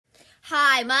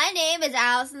Hi, my name is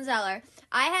Alyson Zeller.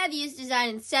 I have used design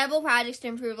in several projects to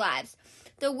improve lives.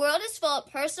 The world is full of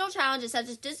personal challenges such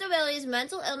as disabilities,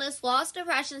 mental illness, loss,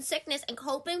 depression, sickness, and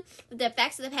coping with the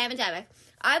effects of the pandemic.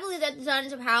 I believe that design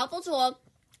is a powerful tool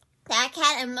that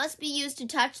can and must be used to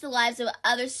touch the lives of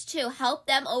others to help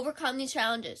them overcome these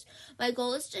challenges. My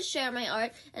goal is to share my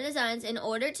art and designs in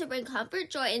order to bring comfort,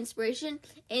 joy, and inspiration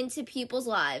into people's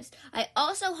lives. I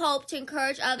also hope to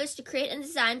encourage others to create and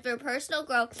design for personal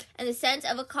growth and the sense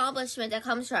of accomplishment that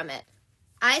comes from it.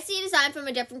 I see design from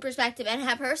a different perspective and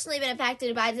have personally been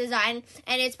affected by design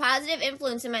and its positive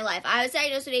influence in my life. I was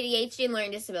diagnosed with ADHD and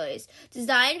learning disabilities.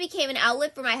 Design became an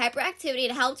outlet for my hyperactivity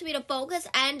and helped me to focus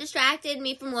and distracted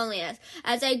me from loneliness.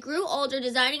 As I grew older,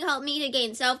 designing helped me to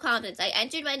gain self-confidence. I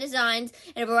entered my designs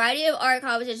in a variety of art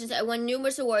competitions and won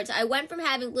numerous awards. I went from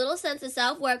having little sense of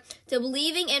self-worth to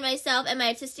believing in myself and my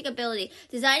artistic ability.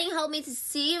 Designing helped me to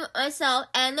see myself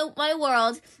and my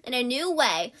world in a new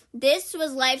way. This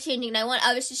was life-changing, and I want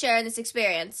others to share in this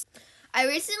experience. I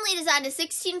recently designed a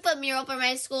 16-foot mural for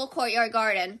my school courtyard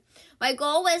garden. My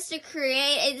goal was to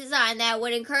create a design that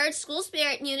would encourage school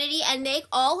spirit, unity, and make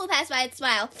all who pass by it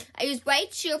smile. I used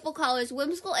bright, cheerful colors,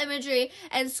 whimsical imagery,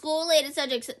 and school-related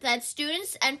subjects that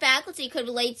students and faculty could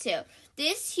relate to.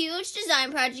 This huge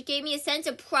design project gave me a sense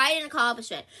of pride and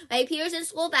accomplishment. My peers and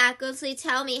school faculty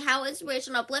tell me how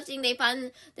inspirational and uplifting they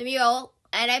find the mural,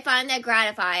 and I find that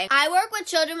gratifying. I work with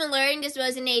children with learning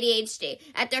disabilities and ADHD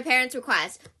at their parents'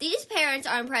 request. These parents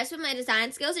are impressed with my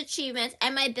design skills, achievements,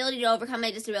 and my ability to overcome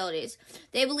my disabilities.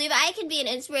 They believe I can be an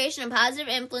inspiration and positive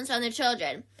influence on their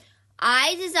children.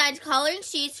 I designed coloring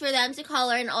sheets for them to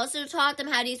color and also taught them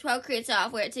how to use Procreate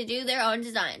software to do their own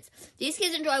designs. These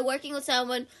kids enjoy working with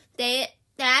someone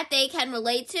that they can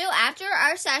relate to. After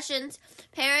our sessions,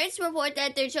 parents report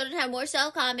that their children have more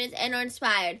self-confidence and are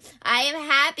inspired. I am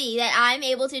happy that I'm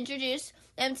able to introduce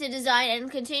them to design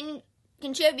and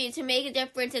contribute to make a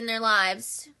difference in their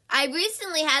lives. I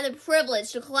recently had the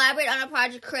privilege to collaborate on a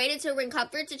project created to bring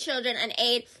comfort to children and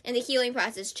aid in the healing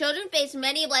process. Children face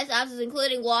many of life's obstacles,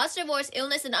 including loss, divorce,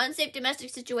 illness, and unsafe domestic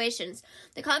situations.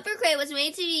 The Comfort Crate was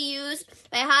made to be used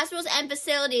by hospitals and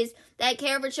facilities that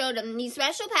care for children. These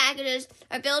special packages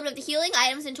are filled with healing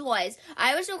items and toys.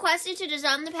 I was requested to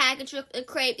design the package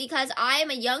crate because I am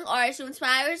a young artist who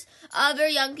inspires other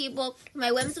young people with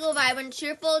my whimsical, vibrant,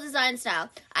 cheerful design style.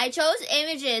 I chose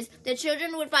images that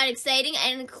children would find exciting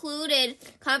and included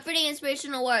comforting,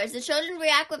 inspirational words. The children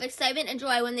react with excitement and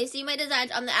joy when they see my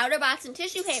designs on the outer box and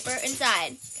tissue paper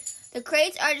inside. The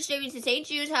crates are distributed to St.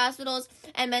 Jude's hospitals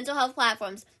and mental health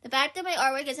platforms. The fact that my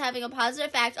artwork is having a positive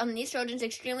effect on these children is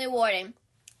extremely rewarding.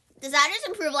 Designers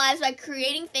improve lives by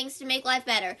creating things to make life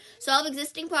better, solve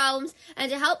existing problems,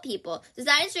 and to help people.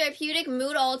 Design is therapeutic,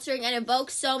 mood-altering, and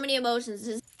evokes so many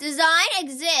emotions. Design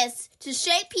exists to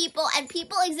shape people, and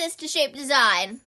people exist to shape design.